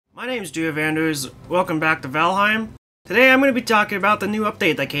My name's Vanders. Welcome back to Valheim. Today I'm going to be talking about the new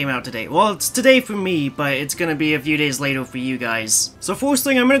update that came out today. Well, it's today for me, but it's going to be a few days later for you guys. So first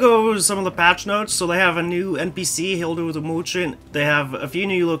thing, I'm going to go over some of the patch notes. So they have a new NPC, Hildir the Merchant. They have a few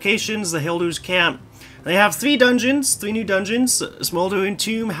new locations, the Hildir's Camp. They have three new dungeons, Smoldering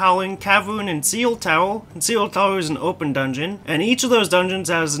Tomb, Howling Cavern, and Seal Tower. And Seal Tower is an open dungeon, and each of those dungeons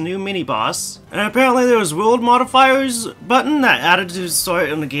has a new mini-boss. And apparently there was World Modifiers button that added to the start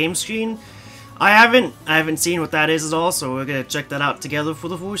on the game screen. I haven't seen what that is at all, so we're gonna check that out together for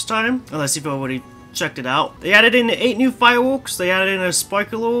the first time, unless you've already checked it out. They added in 8 new fireworks, they added in a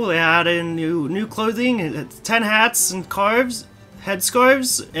sparkler, they added in new clothing, 10 hats and headscarves,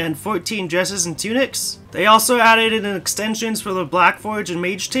 and 14 dresses and tunics. They also added in extensions for the Blackforge and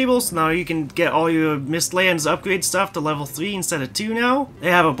Mage tables, so now you can get all your Mistlands upgrade stuff to level 3 instead of 2 now.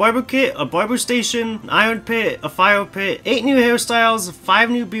 They have a barber kit, a barber station, an iron pit, a fire pit, 8 new hairstyles, 5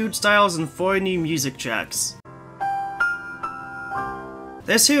 new beard styles, and 4 new music tracks.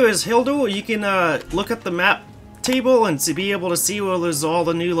 This here is Hildir. You can look at the map table and to be able to see where all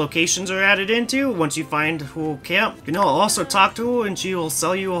the new locations are added into once you find her camp. You can also talk to her and she will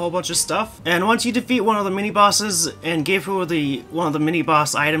sell you a whole bunch of stuff. And once you defeat one of the mini bosses and give her one of the mini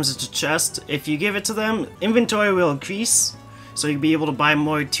boss items as a chest, if you give it to them, inventory will increase, so you'll be able to buy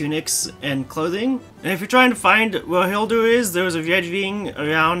more tunics and clothing. And if you're trying to find where Hildir is, there's a red ring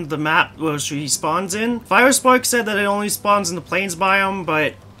around the map where she spawns in. Firespark said that it only spawns in the plains biome,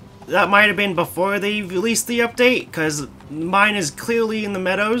 but that might have been before they released the update, because mine is clearly in the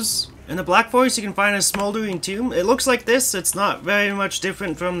meadows. In the Black Forest you can find a Smoldering Tomb. It looks like this, it's not very much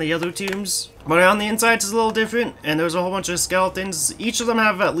different from the other tombs, but on the inside it's a little different, and there's a whole bunch of skeletons. Each of them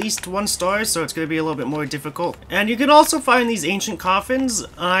have at least 1 star, so it's going to be a little bit more difficult. And you can also find these ancient coffins.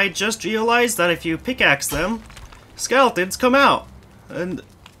 I just realized that if you pickaxe them, skeletons come out. And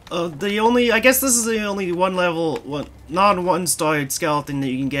I guess this is the only non-1-starred skeleton that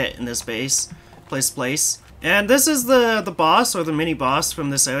you can get in this place. And this is the boss, or the mini-boss from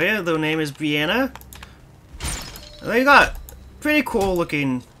this area. Their name is Brianna. They got pretty cool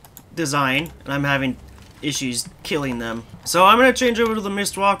looking design, and I'm having issues killing them. So I'm gonna change over to the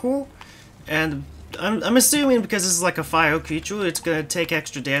Mistwalker, and I'm assuming because this is like a fire creature, it's gonna take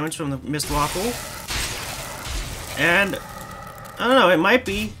extra damage from the Mistwalker. And I don't know, it might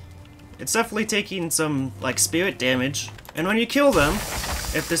be. It's definitely taking some, like, spirit damage. And when you kill them,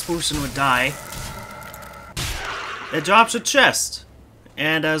 if this person would die, it drops a chest.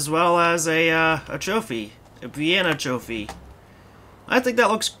 And as well as a trophy. A Brianna trophy. I think that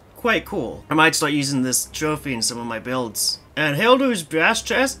looks quite cool. I might start using this trophy in some of my builds. And Hildir's brass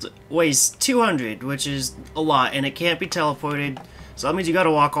chest weighs 200, which is a lot, and it can't be teleported. So that means you gotta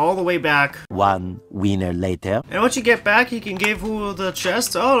walk all the way back. 1 winner later. And once you get back, you can give her the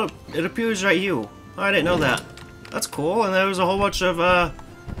chest. Oh, it appears right here. Oh, I didn't know that. That's cool, and there was a whole bunch of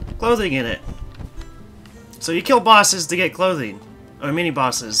clothing in it. So you kill bosses to get clothing. Or mini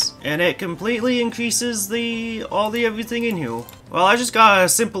bosses. And it completely increases all the everything in here. Well, I just got a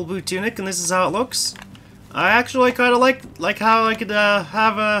simple blue tunic, and this is how it looks. I actually kind of like how I could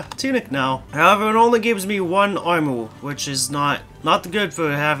have a tunic now. However, it only gives me 1 armor, which is not good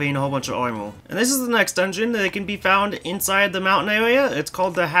for having a whole bunch of armor. And this is the next dungeon that can be found inside the mountain area. It's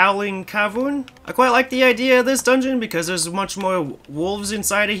called the Howling Cavern. I quite like the idea of this dungeon because there's much more wolves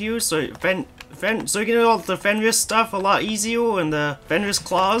inside of here, so you can do all the Fenris stuff a lot easier, and the Fenris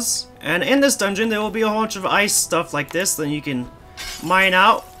claws. And in this dungeon there will be a whole bunch of ice stuff like this that you can mine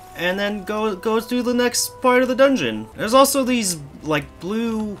out and then go through the next part of the dungeon. There's also these like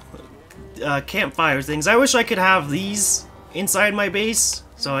blue campfire things. I wish I could have these inside my base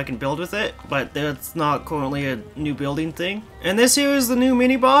so I can build with it, but that's not currently a new building thing. And this here is the new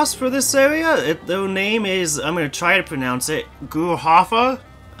mini boss for this area. Their name is, I'm gonna try to pronounce it, Gurhafa.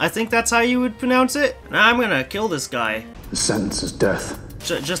 I think that's how you would pronounce it. Now I'm gonna kill this guy. The sentence is death.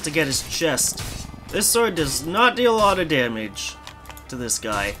 Just to get his chest. This sword does not deal a lot of damage to this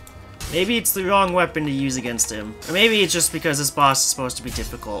guy. Maybe it's the wrong weapon to use against him. Or maybe it's just because this boss is supposed to be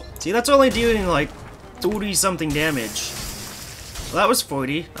difficult. See, that's only doing like 30 something damage. Well, that was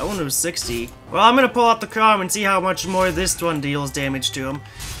 40. That one was 60. Well, I'm gonna pull out the Crom and see how much more this one deals damage to him.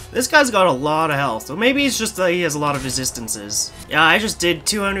 This guy's got a lot of health. Or maybe it's just that he has a lot of resistances. Yeah, I just did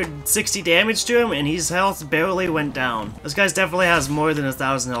 260 damage to him and his health barely went down. This guy definitely has more than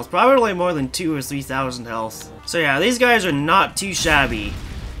 1,000 health. Probably more than 2,000 or 3,000 health. So yeah, these guys are not too shabby.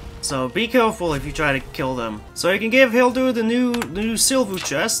 So be careful if you try to kill them. So you can give Hildir the new silver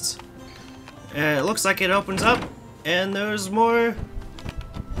chest. It looks like it opens up, and there's more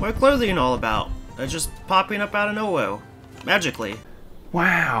clothing all about. They're just popping up out of nowhere, magically.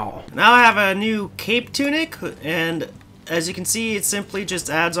 Wow. Now I have a new cape tunic, and as you can see, it simply just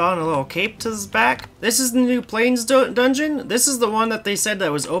adds on a little cape to his back. This is the new Plains dungeon. This is the one that they said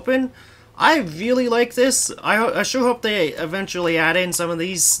that was open. I really like this. I sure hope they eventually add in some of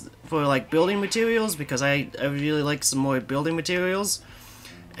these for like building materials, because I really like some more building materials.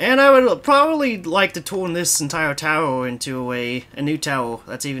 And I would probably like to turn this entire tower into a new tower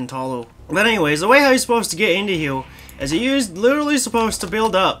that's even taller. But anyways, the way how you're supposed to get into here is you're literally supposed to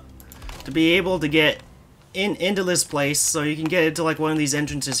build up to be able to get into this place, so you can get into like one of these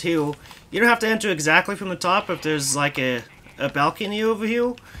entrances here. You don't have to enter exactly from the top if there's like a balcony over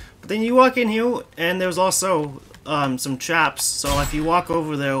here. But then you walk in here, and there's also some traps, so if you walk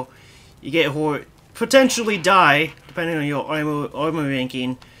over there, you get hurt, potentially die, depending on your armor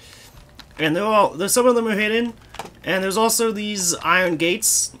ranking. And some of them are hidden, and there's also these iron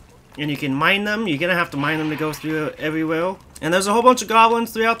gates, and you can mine them. You're gonna have to mine them to go through everywhere. And there's a whole bunch of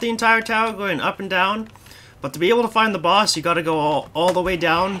goblins throughout the entire tower going up and down. But to be able to find the boss, you gotta go all the way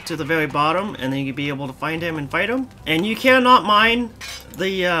down to the very bottom, and then you can be able to find him and fight him. And you cannot mine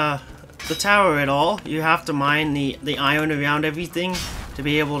the tower at all. You have to mine the iron around everything to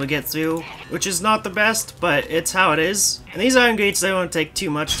be able to get through, which is not the best, but it's how it is. And these iron gates, they won't take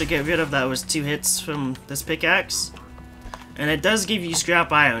too much to get rid of. That was 2 hits from this pickaxe. And it does give you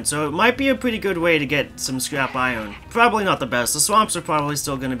scrap iron, so it might be a pretty good way to get some scrap iron. Probably not the best. The swamps are probably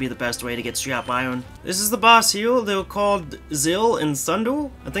still going to be the best way to get scrap iron. This is the boss here. They're called Zil and Thunder.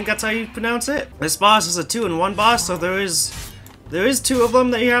 I think that's how you pronounce it. This boss is a 2-in-1 boss, so there is 2 of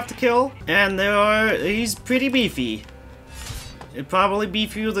them that you have to kill. And he's pretty beefy. It's probably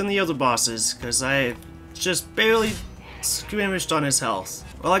beefier than the other bosses, because I just barely skirmished on his health.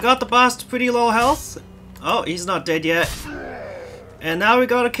 Well, I got the boss to pretty low health. Oh, he's not dead yet. And now we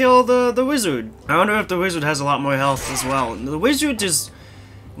gotta kill the wizard. I wonder if the wizard has a lot more health as well. The wizard does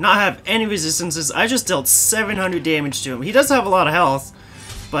not have any resistances. I just dealt 700 damage to him. He does have a lot of health,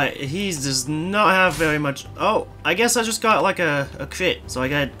 but he does not have very much. Oh, I guess I just got like a crit, so I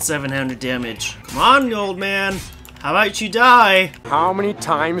got 700 damage. Come on, old man. How about you die? How many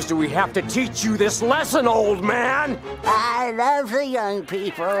times do we have to teach you this lesson, old man? I love the young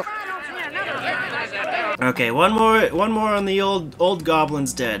people. Okay, one more on the old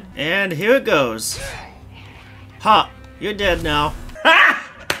goblin's dead. And here it goes. Ha! You're dead now.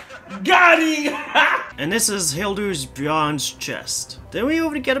 Ha! Got him! And this is Hildir's bronze chest. Did we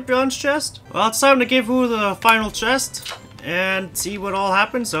already get a bronze chest? Well, it's time to give her the final chest and see what all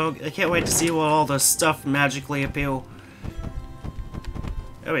happens. So I can't wait to see what all the stuff magically appear.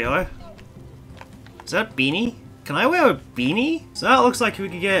 There we are. Is that a beanie? Can I wear a beanie? So that looks like we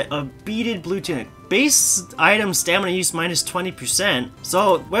could get a beaded blue tunic. Base item stamina use minus 20%.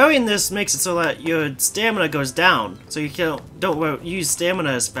 So wearing this makes it so that your stamina goes down. So you don't use stamina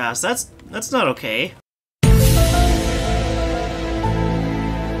as fast. That's not okay.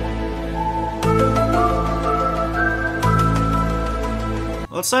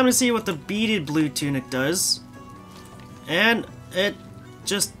 Well, it's time to see what the beaded blue tunic does. And it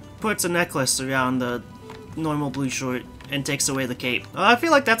just puts a necklace around the normal blue short and takes away the cape. I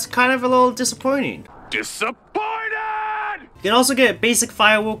feel like that's kind of a little disappointing. Disappointed! You can also get basic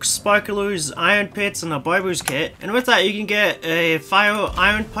fireworks, sparklers, iron pits, and a barber's kit. And with that, you can get a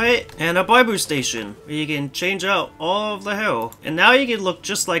iron pit and a barber station, where you can change out all of the hair. And now you can look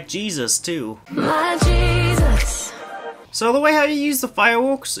just like Jesus, too. My Jesus. So the way how you use the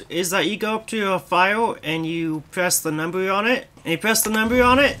fireworks is that you go up to a fire and you press the number on it. And you press the number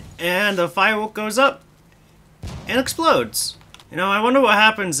on it, and the firework goes up and explodes. You know, I wonder what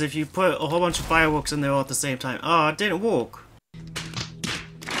happens if you put a whole bunch of fireworks in there all at the same time. Oh, it didn't work.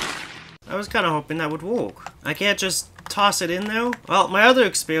 I was kind of hoping that would work. I can't just toss it in there. Well, my other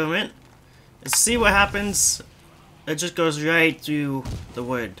experiment is see what happens. It just goes right through the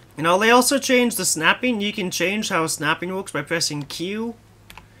wood. You know, they also changed the snapping. You can change how snapping works by pressing Q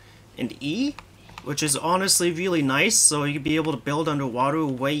and E, which is honestly really nice, so you can be able to build underwater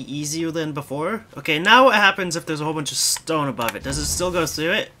way easier than before. Okay, now what happens if there's a whole bunch of stone above it? Does it still go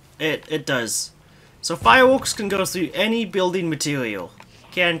through it? It does. So fireworks can go through any building material.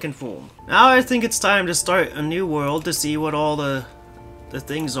 Can confirm. Now I think it's time to start a new world to see what all the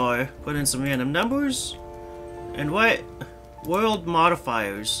things are. Put in some random numbers. And what? World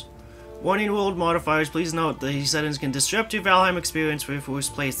modifiers. Warning, world modifiers, please note that these settings can disrupt your Valheim experience for your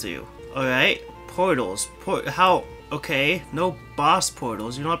first playthrough. Alright. Portals. Okay, no boss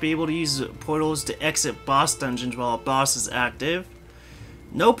portals. You'll not be able to use portals to exit boss dungeons while a boss is active.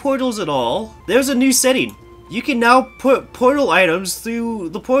 No portals at all. There's a new setting. You can now put portal items through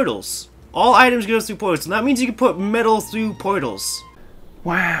the portals. All items go through portals, and that means you can put metal through portals.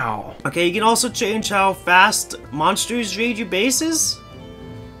 Wow. Okay, you can also change how fast monsters raid your bases.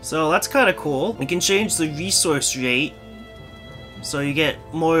 So that's kind of cool. You can change the resource rate, so you get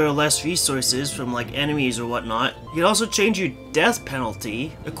more or less resources from like enemies or whatnot. You can also change your death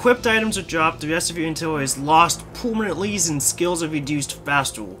penalty. Equipped items are dropped, the rest of your inventory is lost permanently and skills are reduced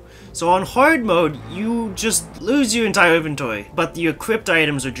faster. So on hard mode, you just lose your entire inventory, but the equipped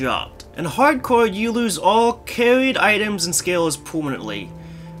items are dropped. In hardcore, you lose all carried items and skills permanently,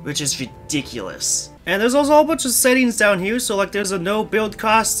 which is ridiculous. And there's also a whole bunch of settings down here, so like there's a no build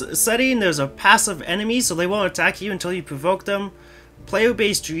cost setting, there's a passive enemy, so they won't attack you until you provoke them,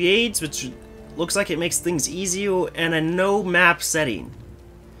 player-based raids, which looks like it makes things easier, and a no map setting,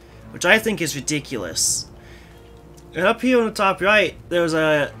 which I think is ridiculous. And up here on the top right, there's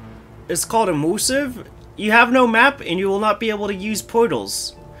a, it's called immersive. You have no map and you will not be able to use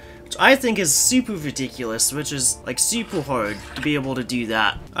portals, which I think is super ridiculous, which is like super hard to be able to do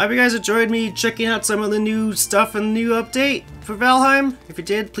that. I hope you guys enjoyed me checking out some of the new stuff in the new update for Valheim. If you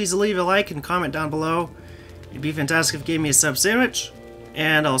did, please leave a like and comment down below. It'd be fantastic if you gave me a sub sandwich,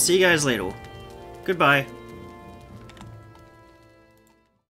 and I'll see you guys later. Goodbye.